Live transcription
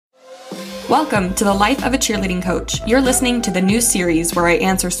Welcome to the Life of a Cheerleading Coach. You're listening to the new series where I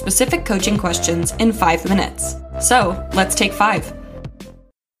answer specific coaching questions in 5 minutes. So, let's take 5.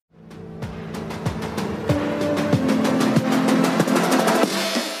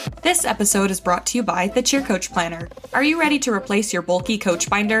 This episode is brought to you by the Cheer Coach Planner. Are you ready to replace your bulky coach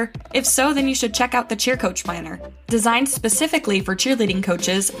binder? If so, then you should check out the Cheer Coach Planner. Designed specifically for cheerleading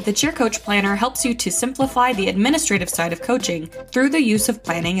coaches, the Cheer Coach Planner helps you to simplify the administrative side of coaching through the use of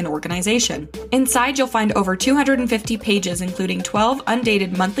planning and organization. Inside, you'll find over 250 pages including 12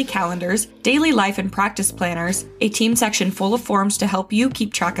 undated monthly calendars, daily life and practice planners, a team section full of forms to help you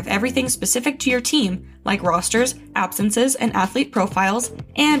keep track of everything specific to your team, like rosters, absences, and athlete profiles,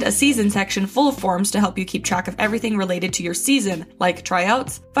 and a season section full of forms to help you keep track of everything related to your season, like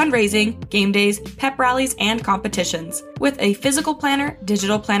tryouts, fundraising, game days, pep rallies, and competitions. With a physical planner,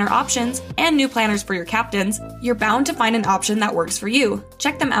 digital planner options, and new planners for your captains, you're bound to find an option that works for you.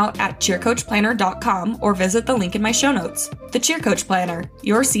 Check them out at cheercoachplanner.com or visit the link in my show notes. The Cheer Coach Planner,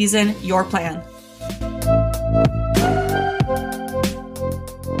 your season, your plan.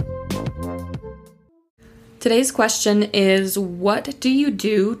 Today's question is, what do you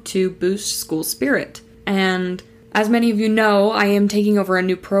do to boost school spirit? And as many of you know, I am taking over a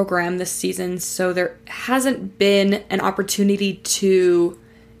new program this season, so there hasn't been an opportunity to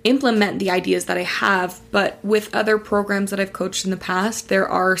implement the ideas that I have, but with other programs that I've coached in the past, there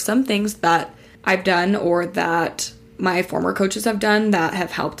are some things that I've done or that my former coaches have done that have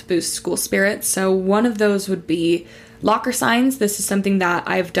helped boost school spirit. So one of those would be locker signs. This is something that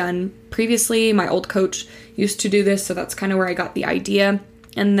I've done previously. My old coach used to do this, so that's kind of where I got the idea.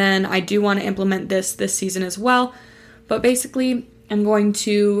 And then I do want to implement this season as well. But basically, I'm going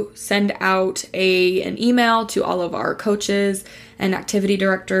to send out an email to all of our coaches and activity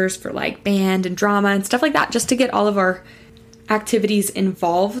directors for like band and drama and stuff like that, just to get all of our activities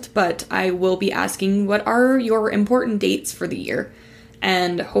involved. But I will be asking, what are your important dates for the year?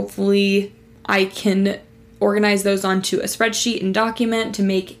 And hopefully I can organize those onto a spreadsheet and document to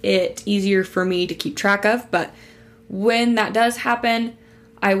make it easier for me to keep track of. But when that does happen,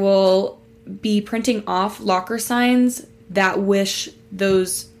 I will be printing off locker signs that wish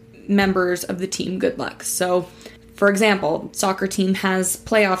those members of the team good luck. So, for example, soccer team has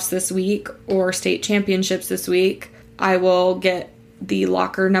playoffs this week or state championships this week. I will get the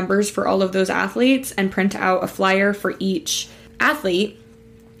locker numbers for all of those athletes and print out a flyer for each athlete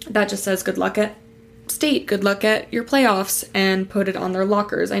that just says good luck at state, good luck at your playoffs, and put it on their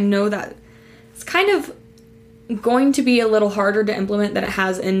lockers. I know that it's kind of going to be a little harder to implement than it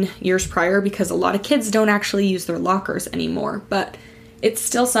has in years prior because a lot of kids don't actually use their lockers anymore, but it's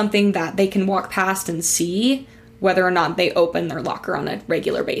still something that they can walk past and see whether or not they open their locker on a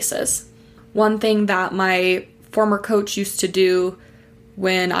regular basis. One thing that my former coach used to do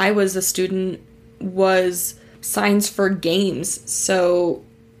when I was a student was signs for games. So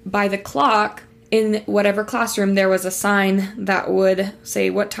by the clock, in whatever classroom, there was a sign that would say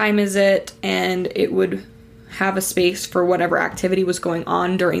what time is it, and it would have a space for whatever activity was going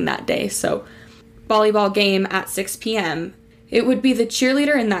on during that day. So volleyball game at 6 p.m. It would be the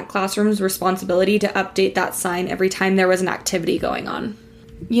cheerleader in that classroom's responsibility to update that sign every time there was an activity going on.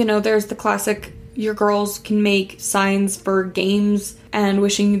 You know, there's the classic, your girls can make signs for games and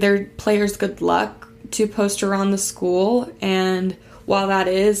wishing their players good luck to post around the school. And while that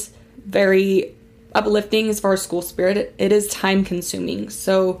is very uplifting as far as school spirit, it is time consuming.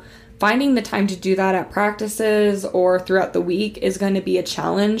 So finding the time to do that at practices or throughout the week is going to be a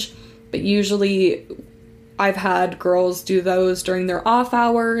challenge. But usually I've had girls do those during their off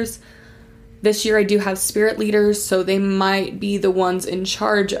hours. This year I do have spirit leaders, so they might be the ones in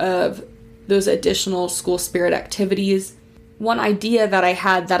charge of those additional school spirit activities. One idea that I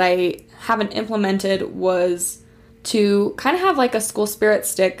had that I haven't implemented was to kind of have like a school spirit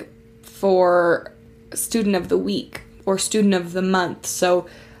stick for student of the week or student of the month. So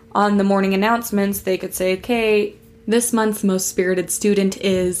on the morning announcements, they could say, okay, this month's most spirited student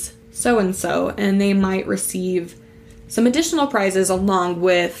is so-and-so, and they might receive some additional prizes along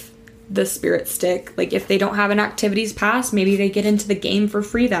with the spirit stick. Like if they don't have an activities pass, maybe they get into the game for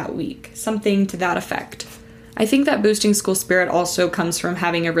free that week, something to that effect. I think that boosting school spirit also comes from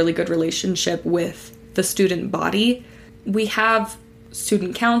having a really good relationship with the student body. We have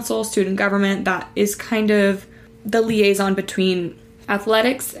student council, student government, that is kind of the liaison between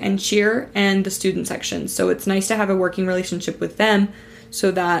athletics and cheer and the student section. So it's nice to have a working relationship with them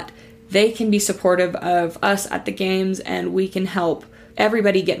so that they can be supportive of us at the games and we can help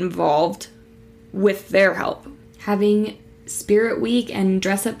everybody get involved with their help. Having Spirit Week and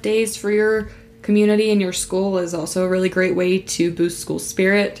dress-up days for your community and your school is also a really great way to boost school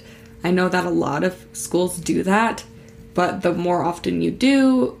spirit. I know that a lot of schools do that, but the more often you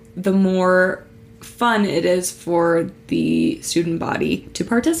do, the more fun it is for the student body to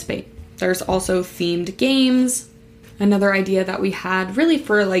participate. There's also themed games. Another idea that we had really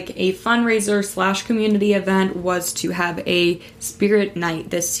for like a fundraiser / community event was to have a spirit night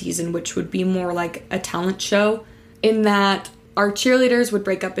this season, which would be more like a talent show, in that our cheerleaders would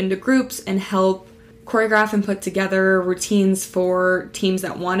break up into groups and help choreograph and put together routines for teams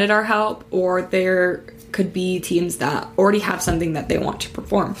that wanted our help, or there could be teams that already have something that they want to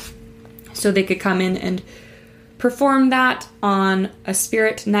perform. So they could come in and perform that on a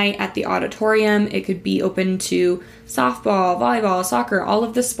spirit night at the auditorium. It could be open to softball, volleyball, soccer. All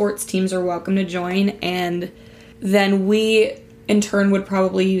of the sports teams are welcome to join, and then we in turn would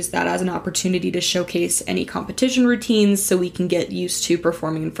probably use that as an opportunity to showcase any competition routines so we can get used to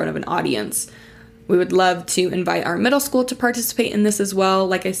performing in front of an audience. We would love to invite our middle school to participate in this as well.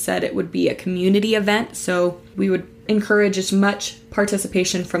 Like I said, it would be a community event, so we would encourage as much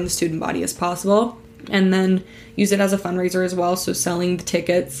participation from the student body as possible, and then use it as a fundraiser as well, so selling the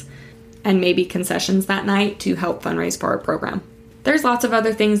tickets and maybe concessions that night to help fundraise for our program. There's lots of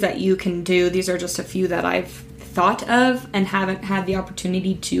other things that you can do. These are just a few that I've thought of and haven't had the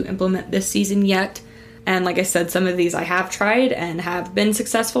opportunity to implement this season yet. And like I said, some of these I have tried and have been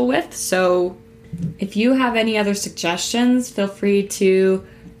successful with. So if you have any other suggestions, feel free to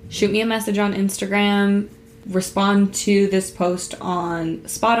shoot me a message on Instagram, respond to this post on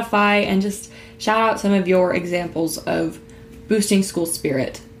Spotify, and just shout out some of your examples of boosting school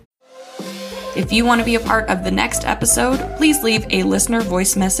spirit. If you want to be a part of the next episode, please leave a listener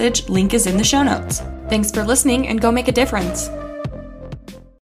voice message. Link is in the show notes. Thanks for listening, and go make a difference.